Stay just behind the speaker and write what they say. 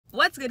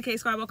What's good, K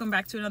Squad? Welcome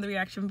back to another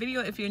reaction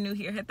video. If you're new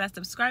here, hit that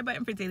subscribe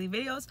button for daily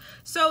videos.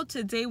 So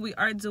today we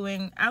are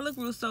doing Alex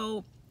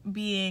Russo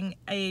being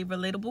a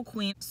relatable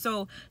queen.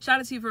 So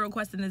shout out to you for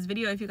requesting this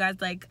video. If you guys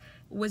like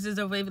Wizards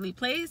of Waverly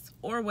Place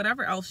or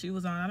whatever else she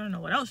was on, I don't know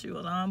what else she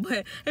was on,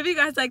 but if you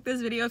guys like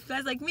this video, if you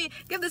guys like me,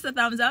 give this a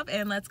thumbs up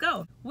and let's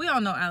go. We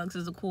all know Alex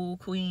is a cool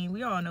queen.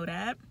 We all know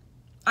that.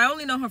 I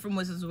only know her from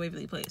Wizards of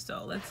Waverly Place,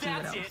 so let's see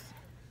what else. That's it.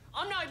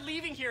 I'm not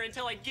leaving here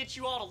until I get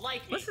you all to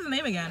like me. What's his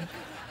name again?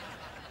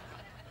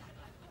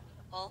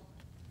 Well,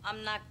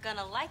 I'm not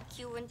gonna like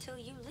you until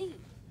you leave.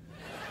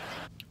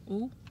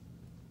 Ooh.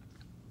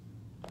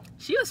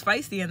 She was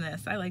feisty in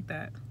this. I like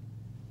that.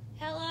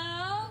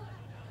 Hello?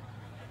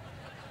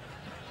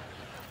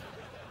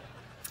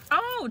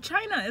 Oh,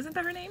 China. Isn't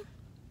that her name?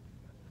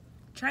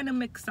 China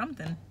mix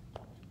something.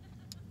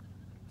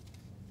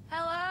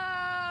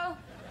 Hello?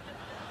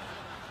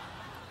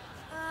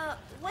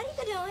 What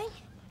are you doing?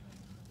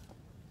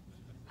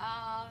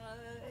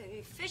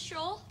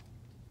 Official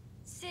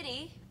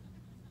city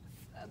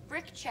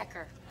brick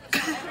checker.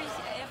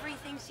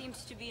 Everything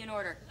seems to be in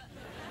order.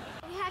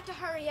 We have to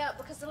hurry up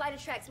because the light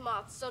attracts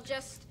moths, so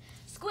just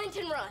squint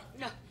and run.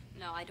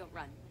 No, I don't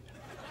run.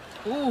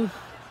 Ooh.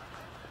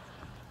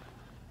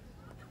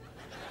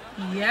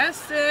 Yes,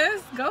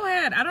 sis. Go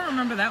ahead. I don't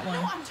remember that one.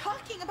 No, I'm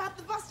talking about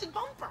the busted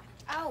bumper.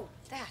 Oh,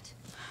 that.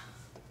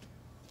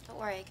 Don't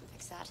worry, I can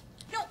fix that.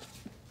 No,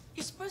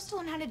 you're supposed to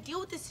learn how to deal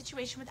with this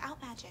situation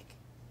without magic.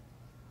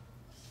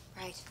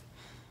 Right.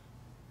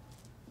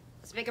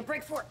 Let's make a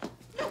break for it.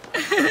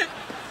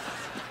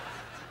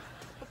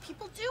 What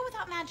people do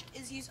without magic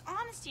is use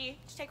honesty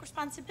to take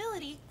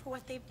responsibility for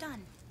what they've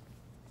done.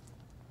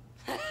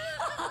 No.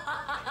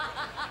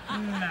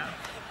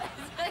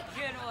 That's a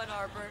good one,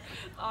 Harper.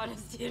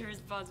 Honesty and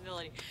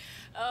responsibility.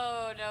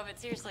 Oh, no, but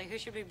seriously, who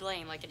should we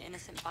blame? Like an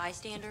innocent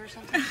bystander or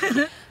something?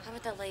 How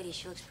about that lady?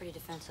 She looks pretty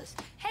defenseless.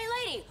 Hey,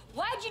 lady,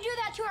 why'd you do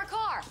that to our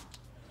car?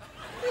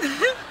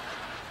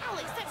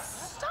 Alex,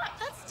 stop.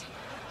 That's...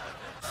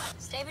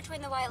 Stay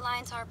between the white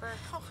lines, Harper.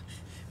 Oh,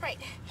 right.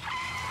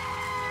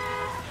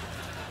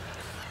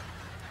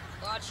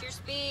 Watch your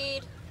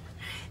speed.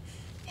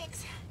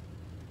 Thanks.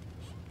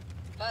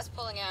 Bus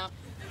pulling out.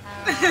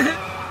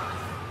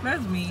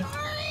 That's me.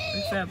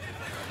 Except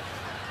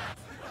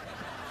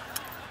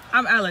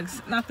I'm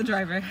Alex, not the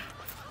driver.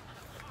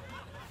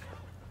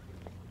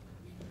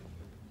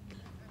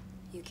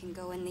 You can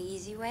go in the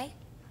easy way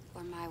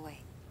or my way.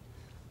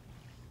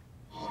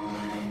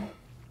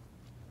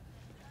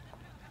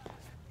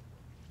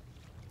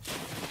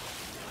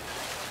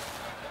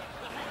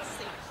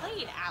 Nicely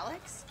played,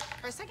 Alex.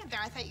 For a second there,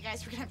 I thought you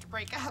guys were gonna have to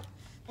break up.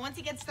 But once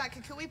he gets to that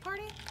Kukui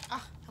party,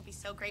 oh, he'll be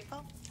so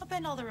grateful. He'll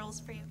bend all the rules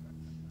for you.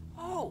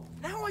 Oh,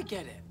 now I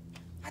get it.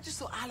 I just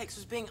thought Alex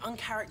was being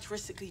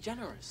uncharacteristically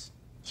generous.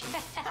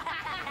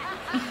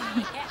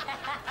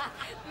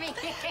 Me.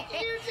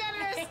 You're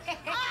generous.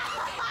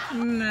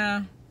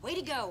 No. Way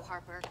to go,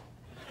 Harper.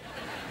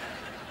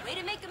 Way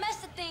to make a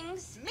mess of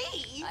things.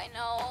 Me? I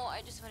know.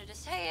 I just wanted to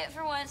say it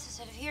for once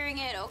instead of hearing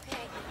it.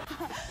 Okay.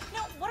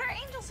 No, what are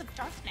angels of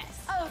darkness?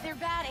 Oh, they're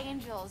bad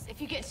angels.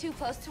 If you get too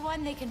close to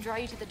one, they can draw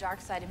you to the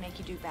dark side and make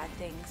you do bad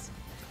things.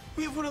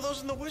 We have one of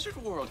those in the wizard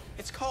world.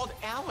 It's called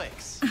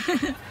Alex.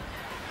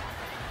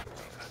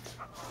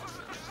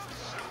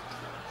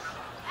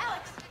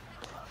 Alex,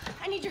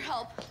 I need your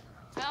help.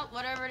 Well,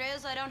 whatever it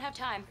is, I don't have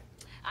time.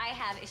 I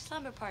have a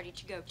slumber party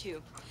to go to.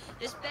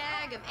 This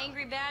bag of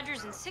angry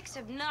badgers and 6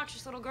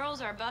 obnoxious little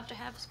girls are about to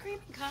have a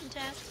screaming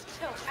contest.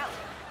 No,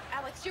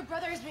 Alex, your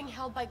brother is being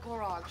held by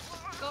Gorog.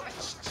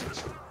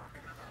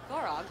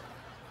 Gorog?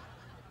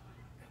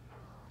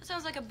 That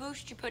sounds like a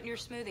boost you put in your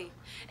smoothie.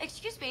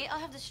 Excuse me, I'll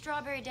have the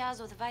strawberry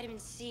dazzle with vitamin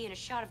C and a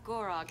shot of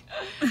Gorog.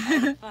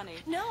 That's funny.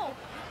 No.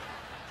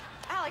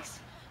 Alex,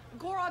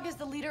 Gorog is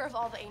the leader of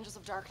all the angels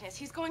of darkness.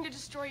 He's going to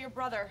destroy your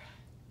brother.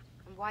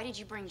 And why did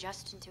you bring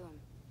Justin to him?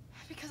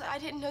 Because I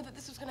didn't know that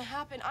this was going to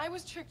happen. I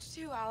was tricked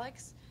too,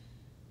 Alex.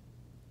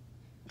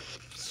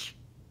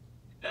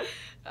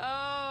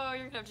 Oh,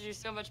 you're gonna have to do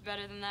so much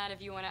better than that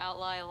if you want to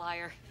outlie a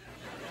liar.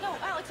 No,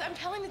 Alex, I'm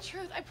telling the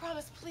truth. I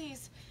promise,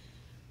 please.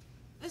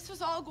 This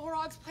was all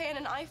Gorog's plan,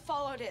 and I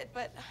followed it,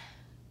 but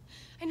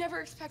I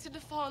never expected to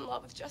fall in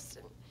love with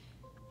Justin.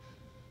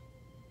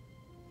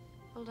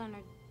 Hold on,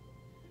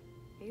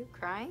 are you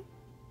crying?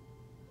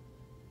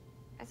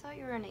 I thought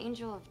you were an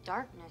angel of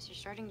darkness. You're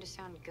starting to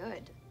sound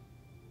good.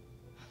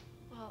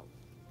 Well,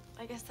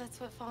 I guess that's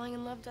what falling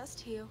in love does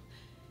to you.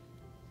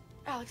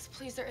 Alex,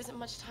 please, there isn't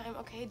much time,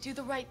 okay? Do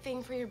the right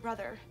thing for your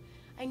brother.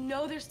 I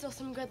know there's still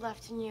some good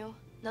left in you.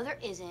 No, there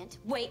isn't.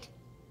 Wait.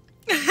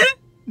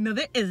 No,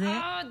 there isn't.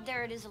 Oh,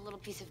 there it is, a little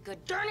piece of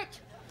good. Darn it!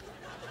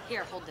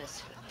 Here, hold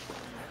this.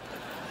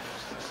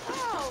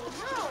 Oh,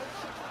 no!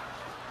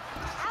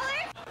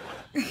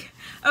 Alex?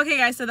 Okay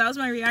guys, so that was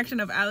my reaction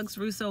of Alex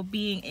Russo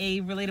being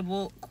a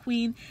relatable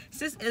queen.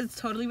 Sis is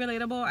totally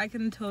relatable. I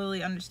can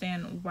totally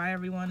understand why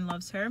everyone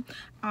loves her.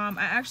 I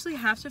actually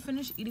have to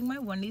finish eating my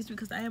Wendy's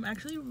because I am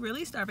actually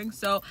really starving,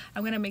 so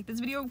I'm gonna make this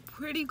video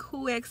pretty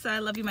quick. So I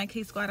love you, my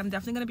K squad. I'm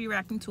definitely gonna be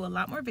reacting to a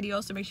lot more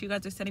videos, so make sure you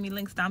guys are sending me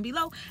links down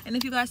below. And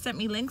if you guys sent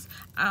me links,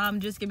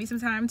 just give me some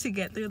time to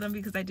get through them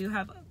because I do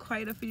have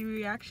quite a few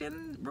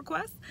reaction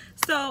requests,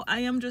 so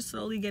I am just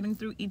slowly getting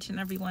through each and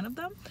every one of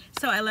them.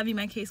 So I love you,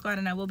 my K squad,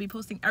 and I will be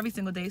posting every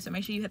single day, so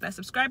make sure you hit that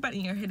subscribe button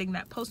and you're hitting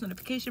that post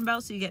notification bell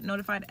so you get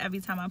notified every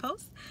time I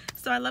post.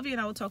 So I love you,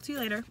 and I will talk to you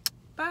later.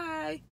 Bye.